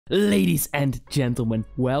Ladies and gentlemen,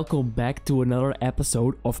 welcome back to another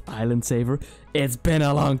episode of Island Saver. It's been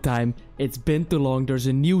a long time, it's been too long, there's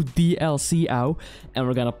a new DLC out and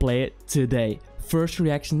we're gonna play it today. First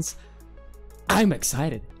reactions, I'm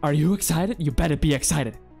excited. Are you excited? You better be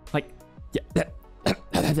excited. Like, yeah.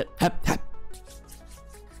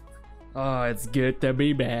 Oh, it's good to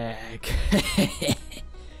be back.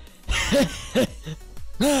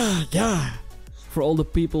 Yeah. For all the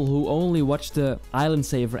people who only watch the Island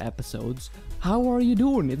Saver episodes, how are you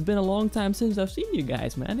doing? It's been a long time since I've seen you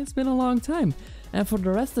guys, man. It's been a long time. And for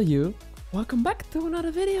the rest of you, welcome back to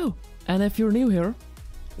another video. And if you're new here,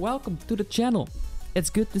 welcome to the channel. It's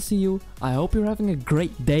good to see you. I hope you're having a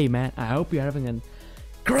great day, man. I hope you're having a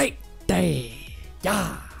great day.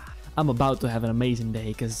 Yeah. I'm about to have an amazing day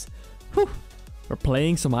because we're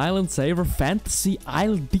playing some Island Saver Fantasy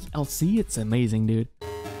Island DLC. It's amazing, dude.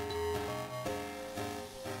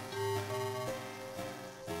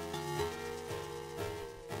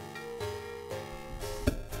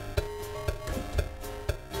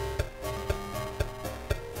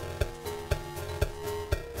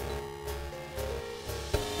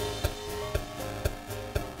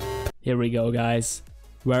 Here we go, guys.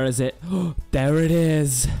 Where is it? There it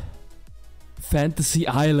is. Fantasy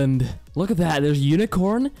Island. Look at that. There's a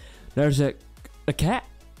unicorn. There's a cat.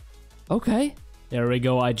 Okay. There we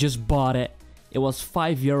go. I just bought it. It was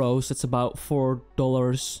 €5. It's about $4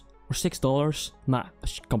 or $6. Not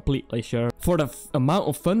completely sure. For the amount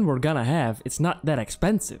of fun we're gonna have, it's not that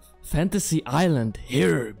expensive. Fantasy Island.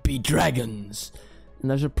 Here be dragons. And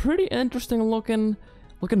there's a pretty interesting looking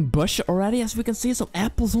bush already, as we can see. Some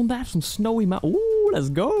apples on that, some snowy mountain. Ooh, let's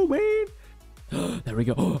go, man. There we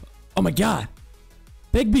go. Oh my god.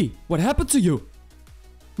 Pigbey, what happened to you?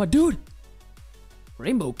 My dude.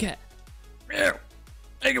 Rainbow cat. Yeah.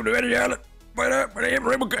 Thank you for the island. What up, my name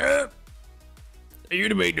Rainbow Cat. You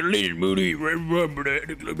to make the latest smoothie. Remember that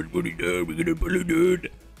the club smoothie dog. We're gonna put it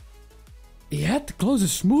dude. He had to close a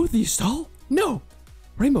smoothie stall? No.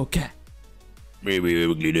 Rainbow cat. Maybe we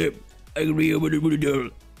will clean up. I can reopen the smoothie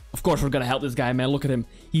dog. Of course we're gonna help this guy, man. Look at him.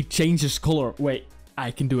 He changed his color. Wait,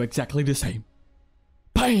 I can do exactly the same.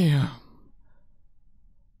 Bam!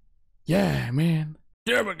 Yeah, man.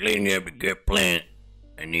 Start by cleaning up a gut plant.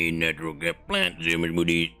 I need natural gut plants in my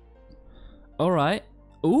smoothies. Alright.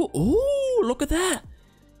 Ooh, look at that.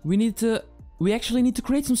 We actually need to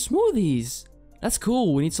create some smoothies. That's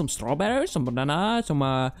cool. We need some strawberries, some banana, some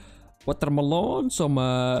watermelon, some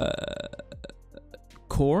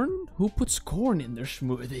corn? Who puts corn in their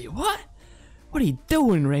smoothie? What? What are you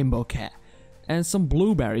doing, Rainbow Cat? And some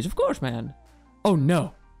blueberries, of course, man. Oh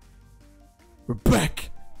no. We're back.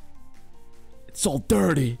 It's all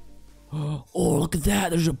dirty. Oh, look at that.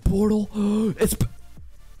 There's a portal. It's...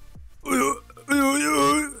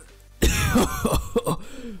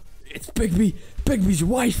 It's Pigby's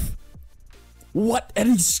wife. What?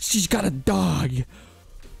 And she's got a dog.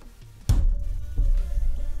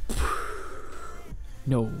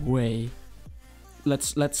 No way.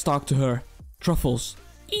 Let's talk to her. Truffles.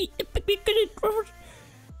 We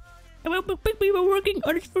were working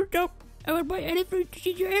on his first job. I would buy anything to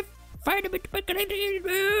see you have. Find him at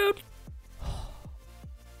the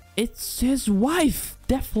It's his wife.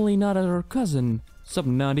 Definitely not her cousin. Sup,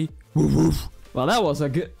 naughty? Woof woof. Well, that was a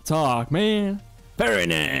good talk, man. Very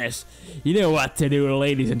nice. You know what to do,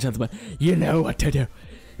 ladies and gentlemen. You know what to do.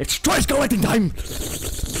 It's trash collecting time.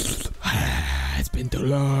 It's been too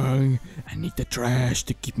long. I need the trash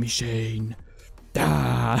to keep me sane.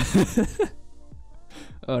 Ah.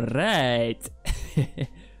 Alright.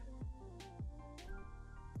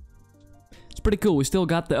 It's pretty cool. We still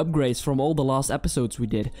got the upgrades from all the last episodes we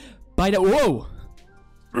did. By the... Whoa!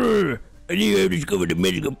 I think I've discovered the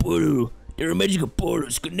magical portal. There are magical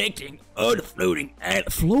portals connecting all the floating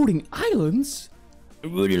islands. Floating islands?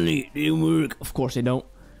 Originally, they don't work. Of course they don't.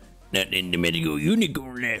 Not in the magical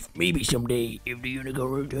unicorn left. Maybe someday, if the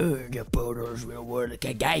unicorn returns, the portals will work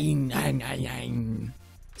again.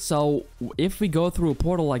 So, if we go through a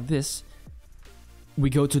portal like this, we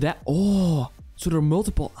go to that. Oh, so there are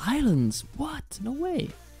multiple islands. What? No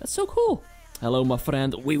way. That's so cool. Hello, my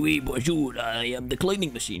friend. Oui, bonjour. I am the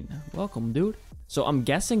cleaning machine. Welcome, dude. So, I'm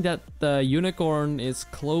guessing that the unicorn is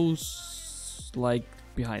close, like,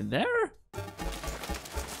 behind there?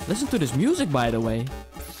 Listen to this music, by the way.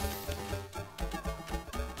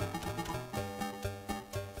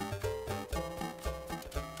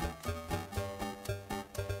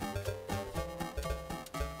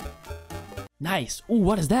 Nice. Ooh,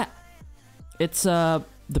 what is that? It's the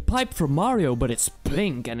pipe from Mario, but it's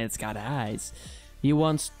pink and it's got eyes. He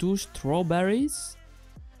wants 2 strawberries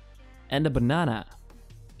and a banana.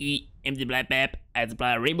 I'm the black pap. I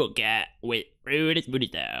supply a rainbow cat with fruity smoothie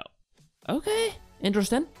style. Okay,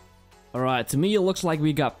 interesting. Alright, to me it looks like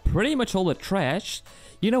we got pretty much all the trash.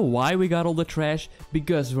 You know why we got all the trash?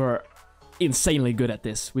 Because we're insanely good at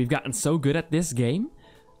this. We've gotten so good at this game.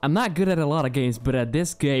 I'm not good at a lot of games, but at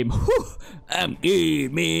this game, whew, I'm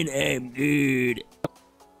good, man, I'm good.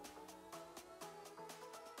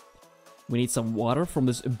 we need some water from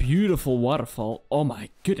this beautiful waterfall. Oh my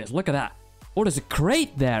goodness, look at that. Oh, there's a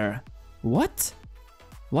crate there. What?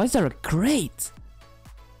 Why is there a crate?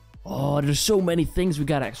 Oh, there's so many things we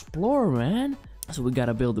gotta explore, man. So we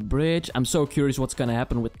gotta build a bridge. I'm so curious what's gonna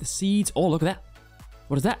happen with the seeds. Oh, look at that.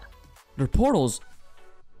 What is that? They're portals.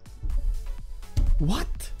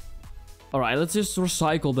 What? Alright, let's just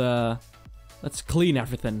recycle the... Let's clean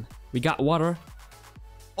everything. We got water.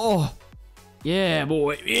 Oh! Yeah,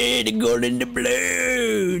 boy. Yeah, the golden the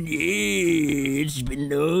balloon. Yeah, it's been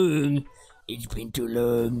long. It's been too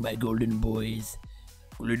long, my golden boys.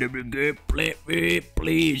 Golden the plant me,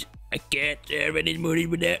 please. I can't serve any smoothie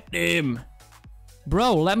without them.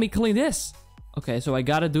 Bro, let me clean this. Okay, so I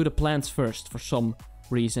gotta do the plants first for some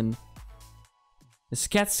reason. This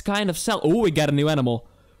cat's kind of sell. Oh, we got a new animal.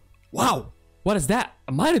 Wow, what is that?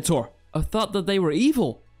 A minotaur. I thought that they were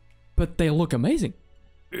evil, but they look amazing.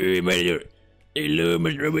 Hey, minotaur. They love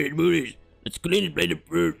my strawberry smoothies. Let's clean and play the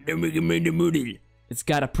fruit, then we can make the smoothie. It's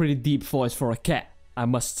got a pretty deep voice for a cat, I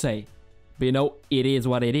must say. But you know, it is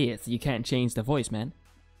what it is. You can't change the voice, man.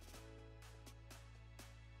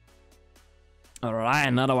 Alright,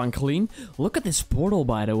 another one clean. Look at this portal,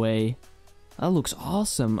 by the way. That looks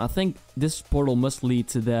awesome. I think this portal must lead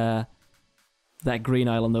to that green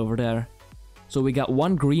island over there. So we got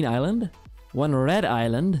one green island, one red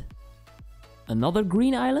island, another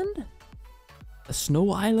green island, a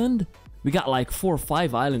snow island. We got like 4 or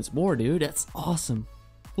 5 islands more, dude. That's awesome.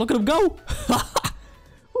 Look at him go!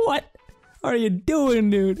 What are you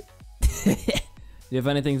doing, dude? Do you have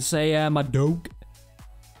anything to say, my dog?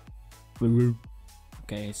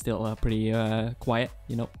 Okay, it's still pretty quiet,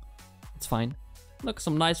 you know. It's fine. Look,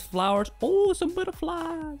 some nice flowers. Oh, some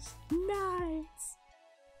butterflies. Nice.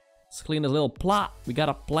 Let's clean this little plot. We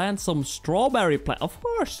gotta plant some strawberry plant, of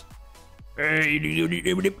course. Hey, find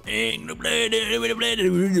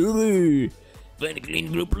a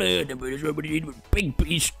clean blue plant,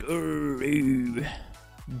 pigbeys.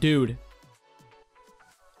 Dude.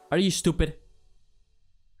 Are you stupid?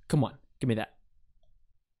 Come on, give me that.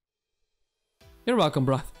 You're welcome,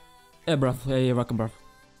 bruh. You're welcome, bruh. I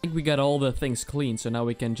think we got all the things clean, so now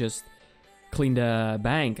we can just clean the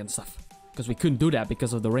bank and stuff. Because we couldn't do that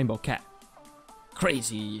because of the rainbow cat.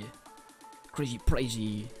 Crazy. Crazy,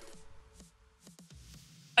 crazy.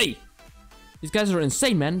 Hey! These guys are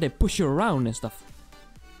insane, man. They push you around and stuff.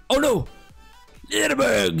 Oh no! Little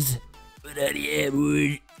bugs! But yeah,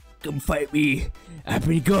 boys. Come fight me. I've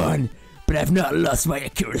been gone, but I've not lost my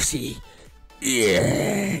accuracy.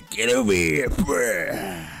 Yeah, get over here.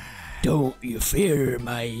 Don't you fear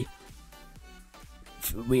my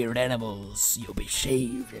weird animals. You'll be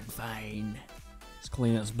shaved and fine. Let's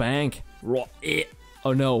clean this bank.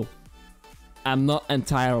 Oh no. I'm not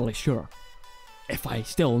entirely sure if I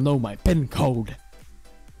still know my PIN code.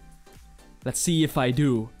 Let's see if I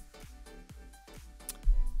do.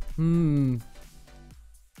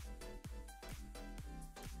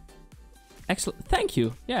 Excellent. Thank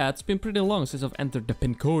you. Yeah, it's been pretty long since I've entered the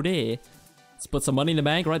PIN code. Let's put some money in the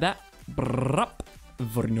bank, right? That.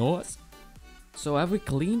 Very nice. So have we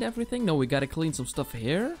cleaned everything? No, we gotta clean some stuff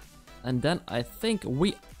here. And then I think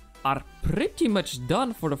we are pretty much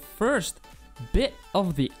done for the first bit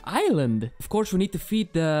of the island. Of course, we need to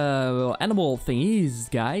feed the animal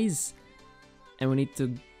thingies, guys. And we need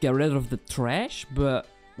to get rid of the trash, but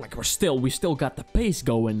like we still got the pace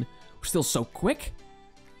going. We're still so quick.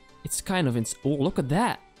 It's kind of oh, look at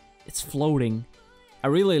that. It's floating. I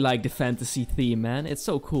really like the fantasy theme, man. It's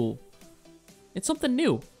so cool. It's something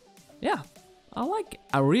new. Yeah, I like it.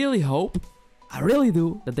 I really hope, I really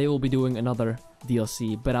do, that they will be doing another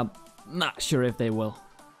DLC, but I'm not sure if they will.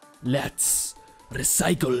 Let's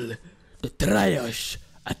recycle the trash.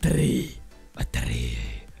 A 3,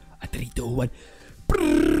 2, 1.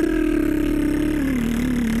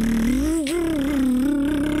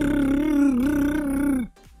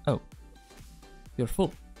 Oh, you're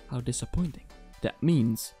full. How disappointing. That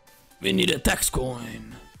means we need a tax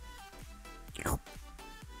coin.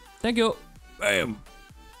 Thank you. Bam.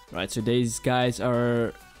 Right, so these guys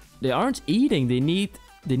they aren't eating. They need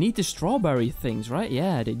the strawberry things, right?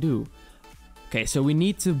 Yeah, they do. Okay, so we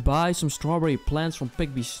need to buy some strawberry plants from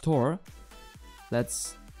Pigbeys store.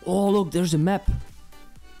 Oh look, there's a map.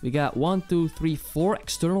 We got 1, 2, 3, 4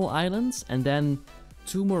 external islands and then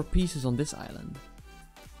 2 more pieces on this island.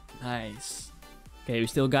 Nice. Okay, we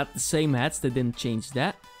still got the same hats. They didn't change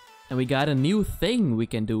that. And we got a new thing we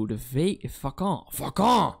can do. The fuck on. Fuck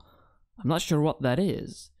on! I'm not sure what that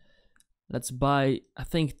is. Let's buy, I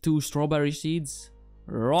think, 2 strawberry seeds.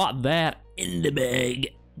 Right there in the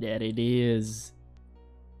bag. There it is.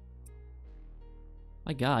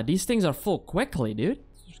 My god, these things are full quickly, dude.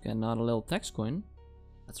 Just getting out a little text coin.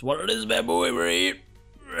 That's what it is, bad boy, right?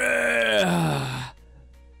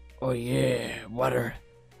 Oh yeah, water.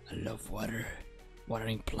 I love water.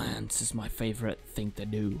 Watering plants is my favorite thing to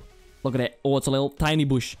do. Look at it. Oh, it's a little tiny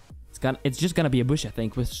bush. It's just gonna be a bush, I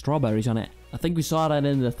think, with strawberries on it. I think we saw that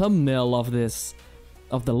in the thumbnail of this,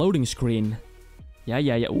 of the loading screen. Yeah.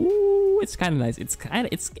 Ooh, it's kind of nice.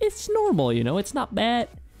 It's normal, you know. It's not bad.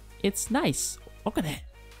 It's nice. Look at it.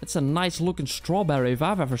 It's a nice looking strawberry if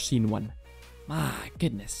I've ever seen one. My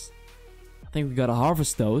goodness. I think we gotta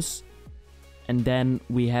harvest those. And then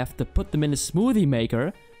we have to put them in a smoothie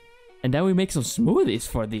maker. And then we make some smoothies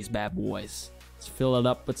for these bad boys. Let's fill it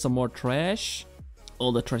up with some more trash.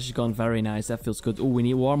 Oh, the trash is gone very nice. That feels good. Oh, we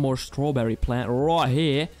need one more strawberry plant right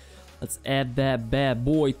here. Let's add that bad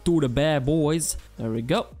boy to the bad boys. There we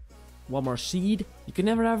go. One more seed. You can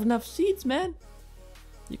never have enough seeds, man.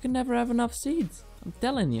 You can never have enough seeds. I'm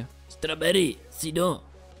telling you. Strawberry, seedon,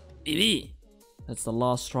 baby. That's the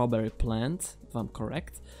last strawberry plant, if I'm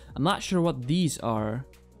correct. I'm not sure what these are.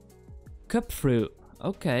 Cup fruit.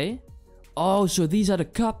 Okay. Oh, so these are the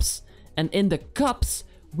cups. And in the cups,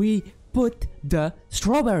 we put the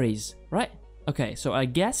strawberries, right? Okay, so I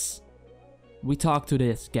guess we talk to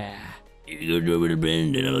this guy. If you go over the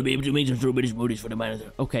blend, then I'll be able to make some strawberry smoothies for the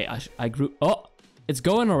minotaur. Okay, I grew. Oh, it's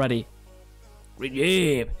going already. Great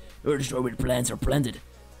job. Your strawberry plants are planted.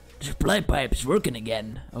 The supply pipe is working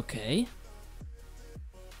again. Okay.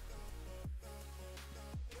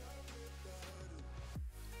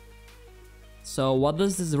 So what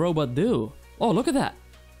does this robot do? Oh, look at that.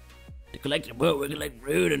 To collect the boat, we collect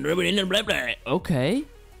fruit and rub it in and blah blah. Okay.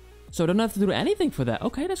 So I don't have to do anything for that.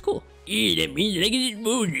 Okay, that's cool. Yeah, that means I get this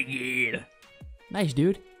smoothie again. Nice,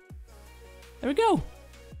 dude. There we go.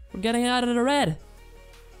 We're getting out of the red.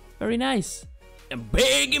 Very nice. I'm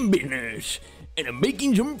back in business, and I'm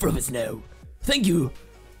making some profits now. Thank you.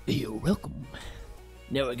 You're welcome.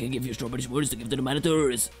 Now I can give you strawberry smoothies to give to the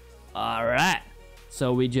minotaurs. Alright.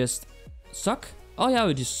 So we just suck. Oh yeah,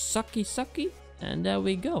 we just sucky. And there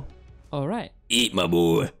we go. Alright. Eat, my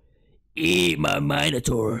boy. Eat, my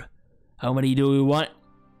minotaur. How many do we want?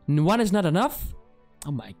 One is not enough?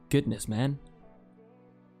 Oh my goodness, man.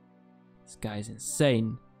 This guy's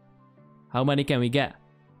insane. How many can we get?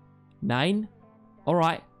 9?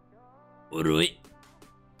 Alright. Alright.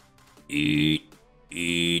 Eat.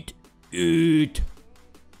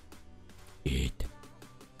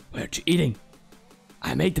 Why aren't you eating?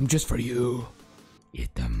 I made them just for you.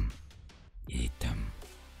 Eat them.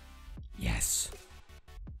 Yes.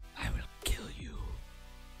 I will kill you.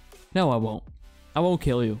 No, I won't. I won't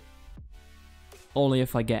kill you. Only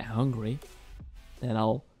if I get hungry. Then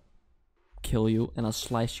I'll kill you and I'll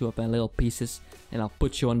slice you up in little pieces and I'll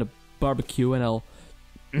put you on the barbecue and I'll...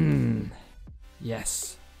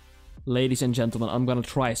 Yes. Ladies and gentlemen, I'm gonna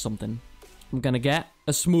try something. I'm gonna get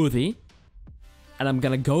a smoothie and I'm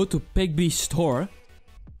gonna go to Pigbeys store.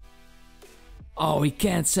 Oh, we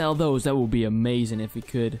can't sell those. That would be amazing if we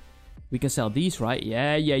could. We can sell these, right?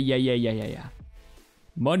 Yeah.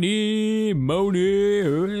 Money.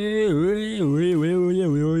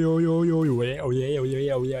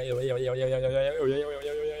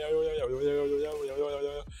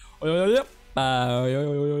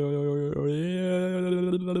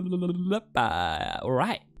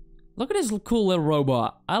 Alright. Look at this cool little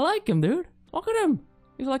robot. I like him, dude. Look at him.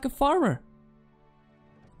 He's like a farmer.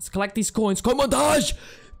 Let's collect these coins. Coin montage!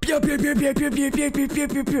 That's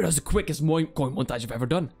the quickest coin montage I've ever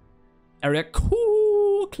done. Area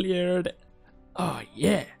cool cleared. Oh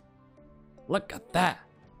yeah. Look at that.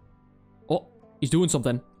 Oh, he's doing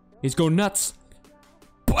something. He's going nuts.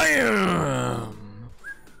 Bam!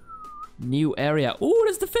 New area. Oh,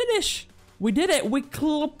 that's the finish. We did it. We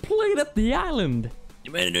completed the island. The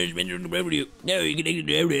minotaur's been doing the you. Now you can exit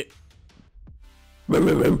the area.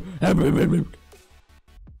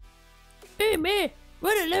 Hey man,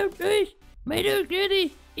 what a loud noise! My dog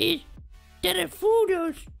Daddy is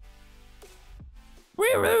Telefudos.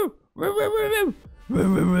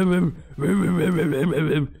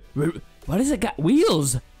 What is it got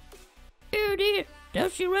wheels? Oh dear,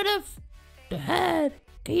 don't you run off the hide.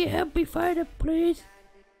 Can you help me find it, please?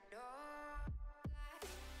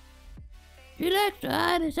 She likes to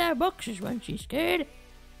hide inside boxes when she's scared.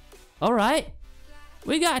 Alright.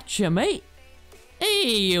 We got you, mate.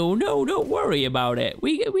 Hey, you, no, don't worry about it.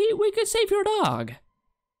 We could save your dog.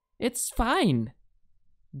 It's fine.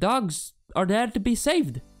 Dogs are there to be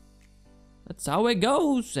saved. That's how it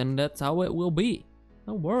goes, and that's how it will be.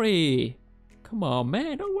 Don't worry. Come on,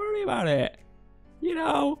 man, don't worry about it. You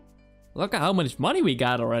know, look at how much money we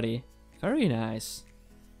got already. Very nice.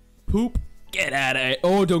 Poop. Get out of it.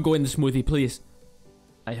 Oh, don't go in the smoothie, please.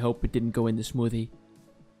 I hope it didn't go in the smoothie.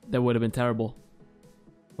 That would have been terrible.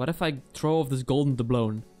 What if I throw off this golden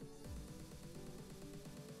doubloon?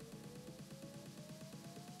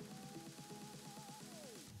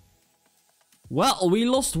 Well, we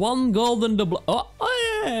lost one golden doubloon. Oh,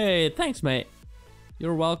 hey, thanks, mate.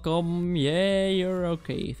 You're welcome. Yeah, you're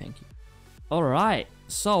okay. Thank you. Alright,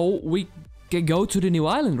 so we can go to the new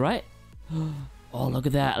island, right? Oh, look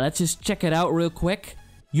at that. Let's just check it out real quick.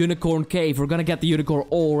 Unicorn Cave. We're gonna get the unicorn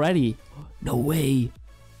already. No way.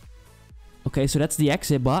 Okay, so that's the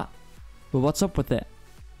exit, but what's up with it?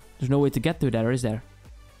 There's no way to get to there, is there?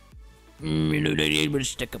 You know, they will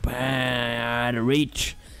stick up out of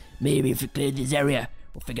reach. Maybe if we clear this area,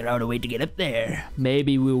 we'll figure out a way to get up there.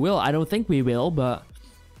 Maybe we will. I don't think we will, but...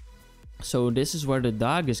 So this is where the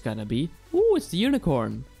dog is gonna be. Ooh, it's the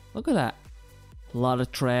unicorn. Look at that. A lot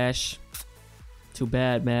of trash. Too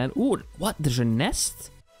bad, man. Ooh, what? There's a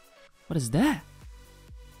nest? What is that?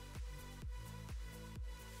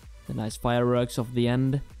 The nice fireworks of the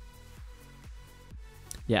end.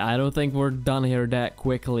 Yeah, I don't think we're done here that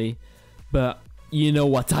quickly. But you know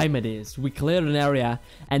what time it is. We cleared an area,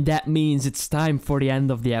 and that means it's time for the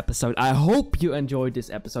end of the episode. I hope you enjoyed this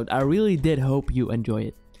episode. I really did hope you enjoy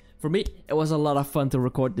it. For me, it was a lot of fun to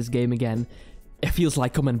record this game again. It feels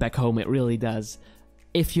like coming back home, it really does.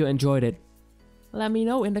 If you enjoyed it, let me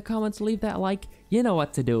know in the comments, leave that like, you know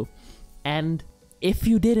what to do. And if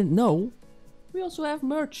you didn't know, we also have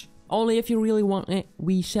merch. Only if you really want it.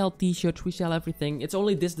 We sell t-shirts, we sell everything. It's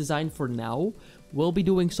only this design for now. We'll be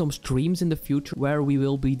doing some streams in the future where we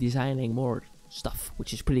will be designing more stuff,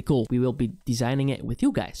 which is pretty cool. We will be designing it with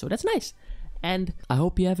you guys, so that's nice. And I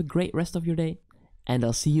hope you have a great rest of your day. And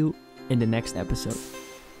I'll see you in the next episode.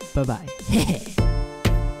 Bye-bye.